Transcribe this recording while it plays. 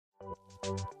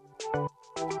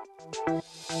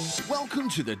Welcome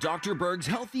to the Dr. Berg's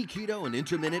Healthy Keto and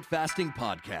Intermittent Fasting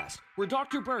Podcast, where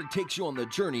Dr. Berg takes you on the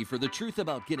journey for the truth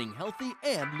about getting healthy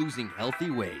and losing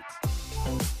healthy weight.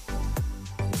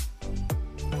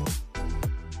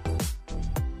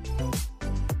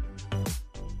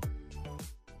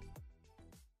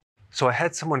 So I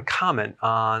had someone comment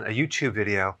on a YouTube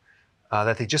video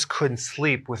that they just couldn't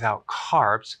sleep without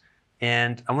carbs,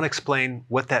 and I want to explain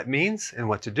what that means and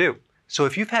what to do. So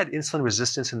if you've had insulin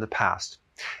resistance in the past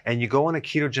and you go on a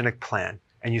ketogenic plan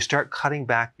and you start cutting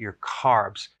back your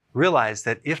carbs, realize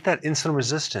that if that insulin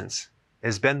resistance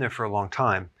has been there for a long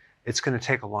time, it's going to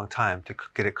take a long time to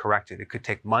get it corrected. It could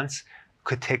take months,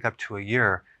 could take up to a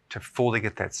year to fully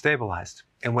get that stabilized.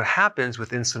 And what happens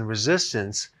with insulin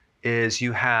resistance is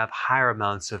you have higher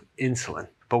amounts of insulin.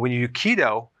 But when you do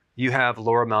keto, you have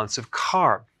lower amounts of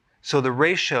carb. So the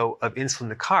ratio of insulin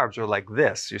to carbs are like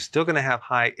this. You're still going to have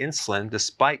high insulin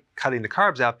despite cutting the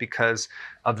carbs out because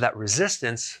of that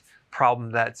resistance problem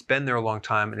that's been there a long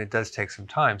time, and it does take some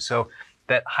time. So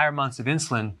that higher amounts of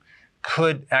insulin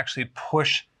could actually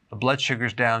push the blood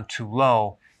sugars down too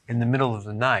low in the middle of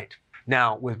the night.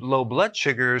 Now, with low blood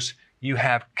sugars, you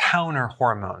have counter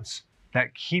hormones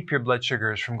that keep your blood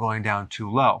sugars from going down too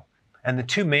low. And the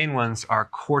two main ones are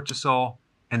cortisol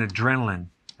and adrenaline.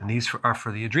 And these are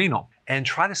for the adrenal. And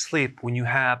try to sleep when you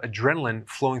have adrenaline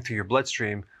flowing through your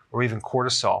bloodstream or even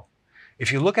cortisol.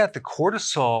 If you look at the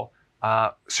cortisol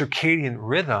circadian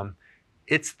rhythm,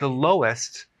 it's the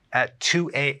lowest at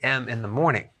 2 a.m. in the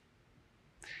morning.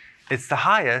 It's the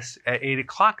highest at 8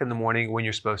 o'clock in the morning when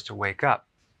you're supposed to wake up.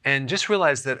 And just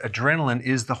realize that adrenaline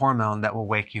is the hormone that will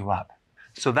wake you up.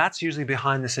 So that's usually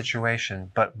behind the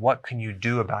situation, but what can you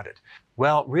do about it?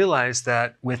 Well, realize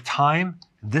that with time,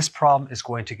 this problem is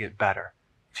going to get better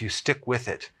if you stick with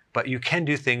it, but you can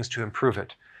do things to improve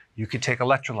it. You could take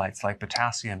electrolytes like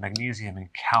potassium, magnesium, and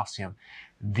calcium.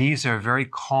 These are very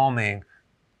calming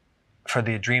for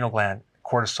the adrenal gland,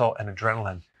 cortisol and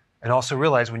adrenaline. And also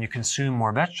realize when you consume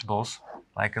more vegetables,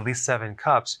 like at least 7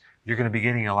 cups, you're going to be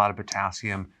getting a lot of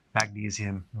potassium,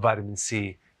 magnesium, vitamin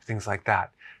C, things like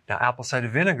that. Now, apple cider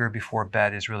vinegar before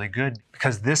bed is really good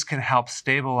because this can help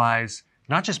stabilize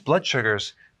not just blood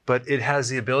sugars, but it has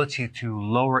the ability to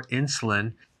lower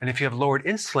insulin. And if you have lowered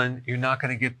insulin, you're not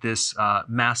going to get this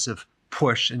massive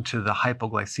push into the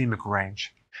hypoglycemic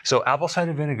range. So apple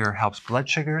cider vinegar helps blood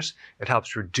sugars, it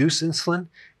helps reduce insulin,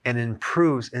 and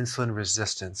improves insulin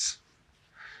resistance.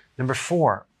 Number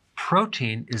 4,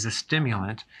 protein is a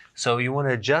stimulant. So you want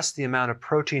to adjust the amount of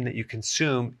protein that you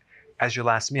consume as your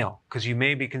last meal, because you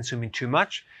may be consuming too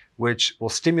much, which will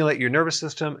stimulate your nervous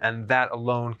system, and that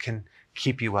alone can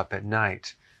keep you up at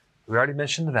night. We already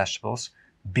mentioned the vegetables.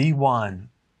 B1,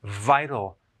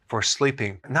 vital for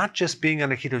sleeping. Not just being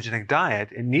on a ketogenic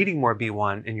diet and needing more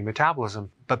B1 in your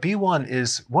metabolism, but B1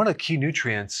 is one of the key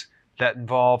nutrients that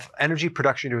involve energy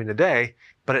production during the day,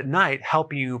 but at night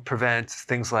help you prevent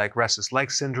things like restless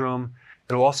leg syndrome.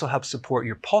 It will also help support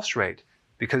your pulse rate,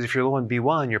 because if you're low on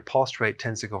B1, your pulse rate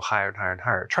tends to go higher and higher and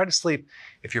higher. Try to sleep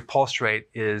if your pulse rate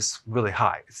is really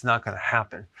high. It's not going to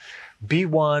happen.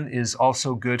 B1 is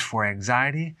also good for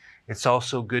anxiety. It's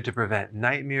also good to prevent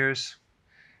nightmares.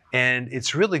 And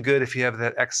it's really good if you have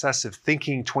that excessive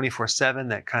thinking 24/7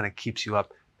 that kind of keeps you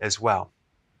up as well.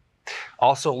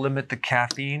 Also limit the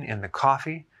caffeine in the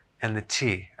coffee and the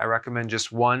tea. I recommend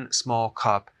just 1 small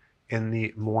cup in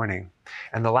the morning.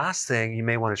 And the last thing you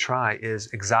may want to try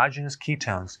is exogenous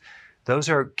ketones. Those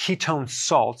are ketone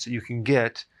salts that you can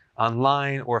get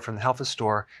online or from the health food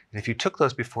store. And if you took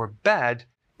those before bed,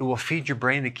 it will feed your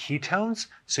brain the ketones,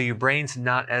 so your brain's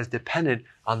not as dependent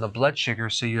on the blood sugar,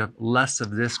 so you have less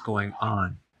of this going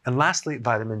on. And lastly,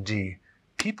 vitamin D.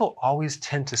 People always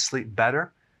tend to sleep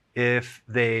better if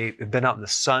they've been out in the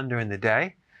sun during the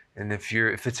day. And if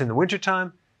it's in the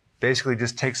wintertime, basically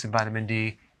just take some vitamin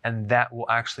D, and that will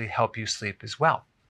actually help you sleep as well.